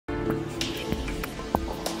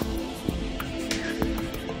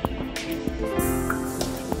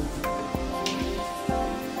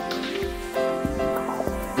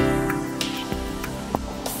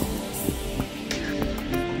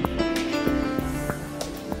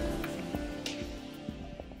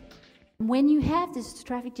when you have this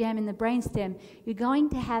traffic jam in the brainstem, you're going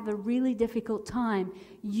to have a really difficult time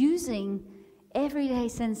using everyday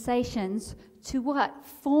sensations to what?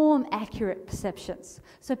 Form accurate perceptions.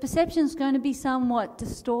 So perception's going to be somewhat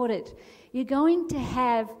distorted. You're going to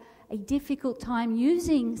have a difficult time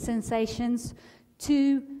using sensations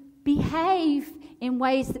to behave in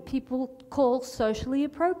ways that people call socially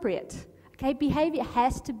appropriate. Okay, behavior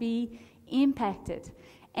has to be impacted.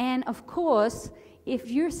 And of course,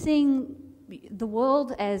 if you're seeing the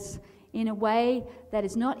world as in a way that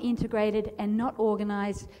is not integrated and not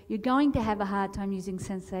organized, you're going to have a hard time using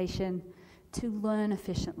sensation to learn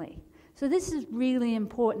efficiently. So this is really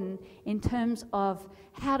important in terms of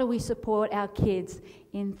how do we support our kids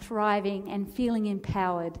in thriving and feeling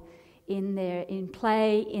empowered in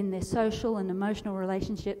play, in their social and emotional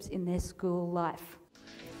relationships, in their school life.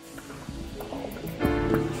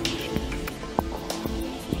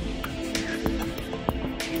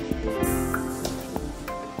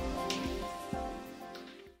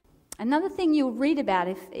 Another thing you'll read about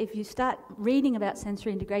if you start reading about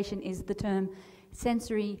sensory integration is the term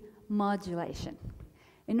sensory modulation.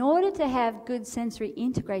 In order to have good sensory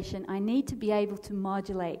integration, I need to be able to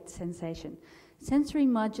modulate sensation. Sensory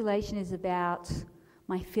modulation is about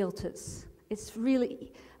my filters. It's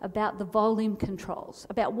really about the volume controls,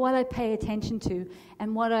 about what I pay attention to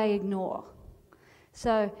and what I ignore.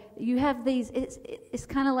 So you have these, it's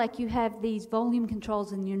kind of like you have these volume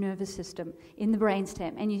controls in your nervous system, in the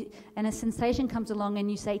brainstem, and a sensation comes along and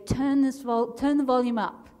you say, turn the volume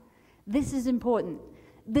up. This is important.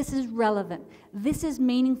 This is relevant. This is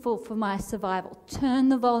meaningful for my survival. Turn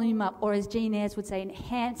the volume up, or as Jean Ayres would say,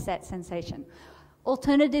 enhance that sensation.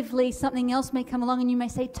 Alternatively, something else may come along and you may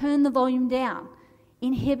say, turn the volume down.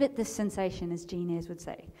 Inhibit this sensation, as Jean Ayres would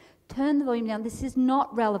say. Turn the volume down. This is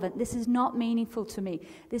not relevant. This is not meaningful to me.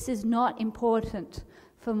 This is not important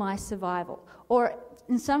for my survival. Or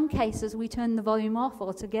in some cases, we turn the volume off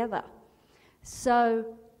altogether. So,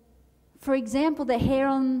 for example, the hair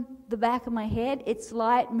on the back of my head, it's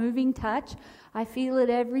light, moving touch. I feel it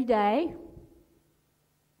every day.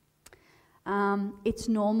 It's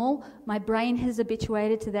normal. My brain has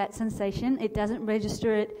habituated to that sensation. It doesn't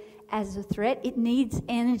register it as a threat. It needs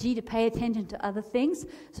energy to pay attention to other things.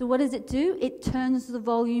 So what does it do? It turns the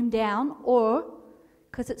volume down, or,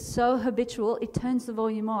 because it's so habitual, it turns the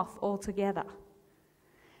volume off altogether.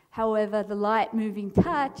 However, the light moving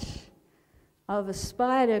touch of a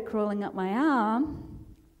spider crawling up my arm,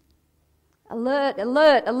 alert,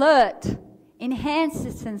 alert, alert, enhance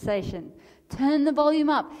the sensation. Turn the volume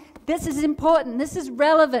up. This is important. This is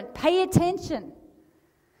relevant. Pay attention.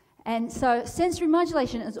 And so sensory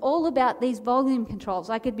modulation is all about these volume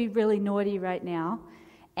controls. I could be really naughty right now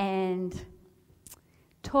and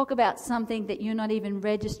talk about something that you're not even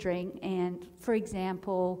registering. And, for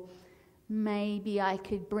example, maybe I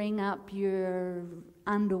could bring up your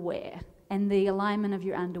underwear and the alignment of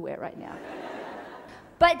your underwear right now.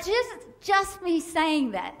 But just me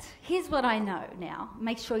saying that, here's what I know now.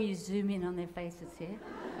 Make sure you zoom in on their faces here.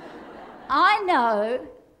 I know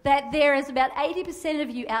that there is about 80% of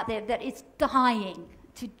you out there that is dying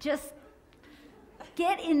to just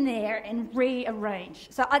get in there and rearrange.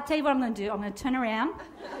 So I'll tell you what I'm going to do. I'm going to turn around.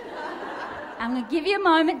 I'm going to give you a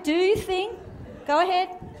moment. Do your thing. Go ahead.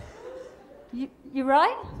 You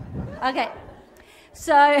right? Okay.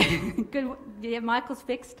 So, good. Yeah, Michael's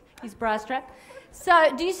fixed his bra strap.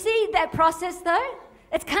 So, do you see that process, though?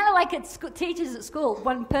 It's kind of like it's teachers at school.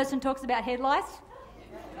 One person talks about head lice.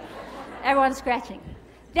 Everyone's scratching.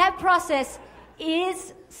 That process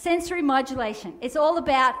is sensory modulation. It's all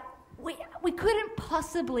about, we couldn't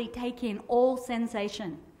possibly take in all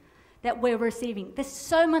sensation that we're receiving. There's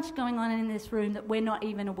so much going on in this room that we're not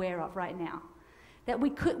even aware of right now. That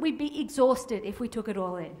we'd be exhausted if we took it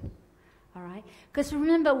all in. All right? Because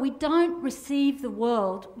remember, we don't receive the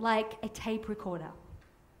world like a tape recorder.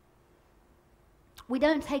 We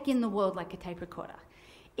don't take in the world like a tape recorder.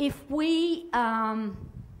 If we,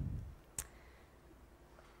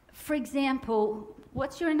 for example,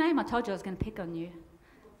 what's your name? I told you I was going to pick on you.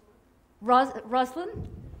 Rosalind?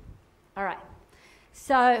 All right.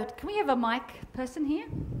 So, can we have a mic person here?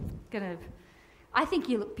 I think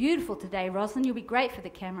you look beautiful today, Rosalind. You'll be great for the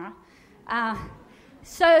camera.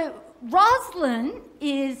 So, Rosalind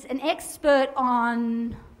is an expert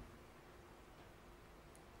on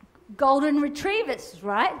golden retrievers,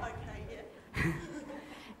 right? Okay, yeah.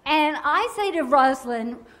 And I say to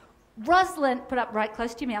Rosalind, put up right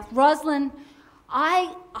close to your mouth. Rosalind,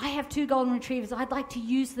 I have 2 golden retrievers. I'd like to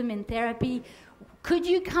use them in therapy. Could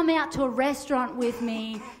you come out to a restaurant with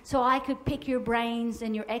me so I could pick your brains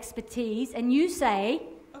and your expertise? And you say,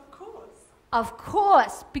 Of course. Of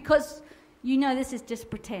course, because You know this is just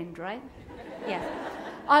pretend, right? Yeah.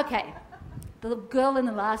 Okay. The girl in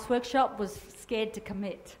the last workshop was scared to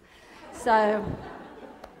commit. So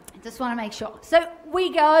I just want to make sure. So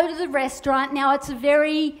we go to the restaurant. Now it's a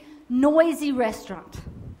very noisy restaurant,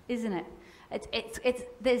 isn't it?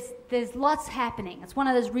 There's lots happening. It's one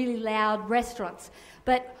of those really loud restaurants.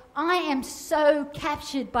 But I am so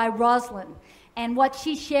captured by Rosalind and what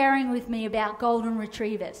she's sharing with me about golden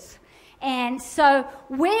retrievers. And so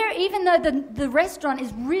even though the restaurant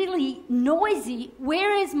is really noisy,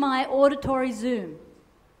 where is my auditory zoom?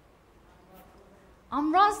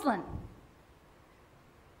 I'm Rosalind.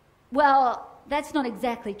 Well, that's not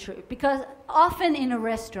exactly true, because often in a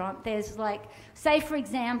restaurant there's like, say for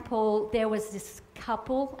example, there was this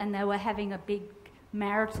couple and they were having a big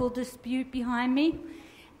marital dispute behind me.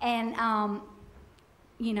 And,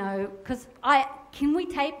 because can we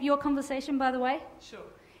tape your conversation, by the way? Sure.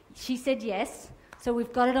 She said yes, so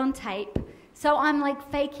we've got it on tape. So I'm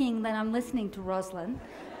like faking that I'm listening to Rosalind,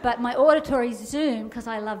 but my auditory zoom, because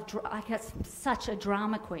I got such a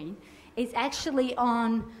drama queen, is actually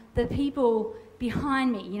on the people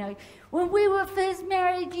behind me. You know, when we were first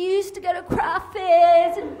married, you used to go to craft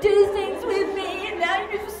fairs and do things with me, and now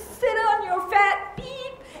you just sit on your fat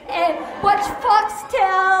beep and watch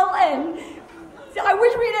Foxtel, and I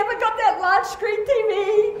wish we never got that large screen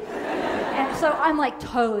TV. And so I'm like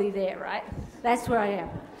totally there, right? That's where I am.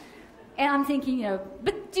 And I'm thinking,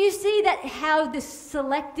 but do you see that how this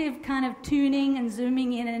selective kind of tuning and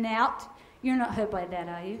zooming in and out, you're not hurt by that,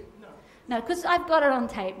 are you? No, because I've got it on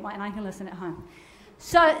tape and I can listen at home.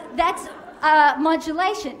 So that's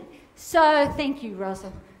modulation. So thank you,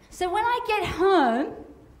 Russell. So when I get home,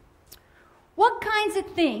 what kinds of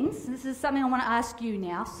things, this is something I want to ask you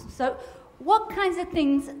now, so what kinds of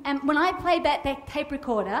things, and when I play back that tape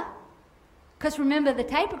recorder, because remember the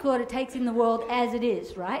tape recorder takes in the world as it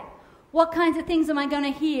is, right? What kinds of things am I going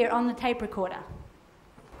to hear on the tape recorder?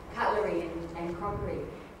 Cutlery and crockery.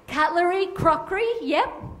 Cutlery, crockery, yep.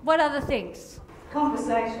 What other things?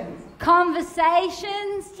 Conversations.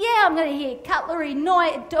 Conversations, yeah, I'm going to hear cutlery,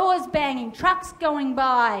 doors banging, trucks going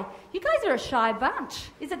by. You guys are a shy bunch.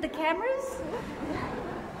 Is it the cameras?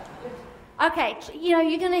 Okay, you're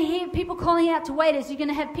going to hear people calling out to waiters. You're going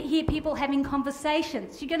to hear people having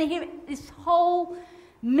conversations. You're going to hear this whole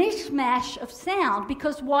mishmash of sound.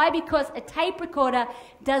 Because why? Because a tape recorder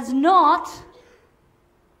does not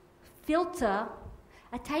filter.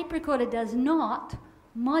 A tape recorder does not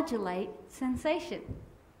modulate sensation.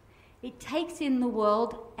 It takes in the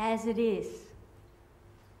world as it is.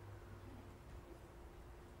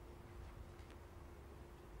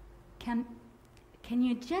 Can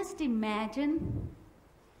you just imagine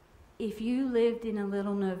if you lived in a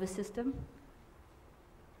little nervous system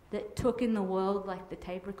that took in the world like the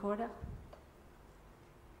tape recorder?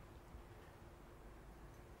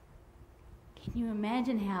 Can you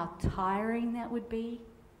imagine how tiring that would be?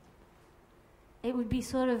 It would be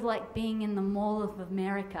sort of like being in the Mall of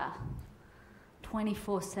America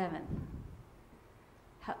 24/7.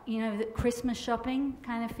 The Christmas shopping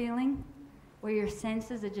kind of feeling where your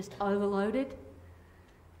senses are just overloaded.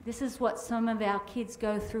 This is what some of our kids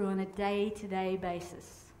go through on a day-to-day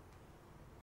basis.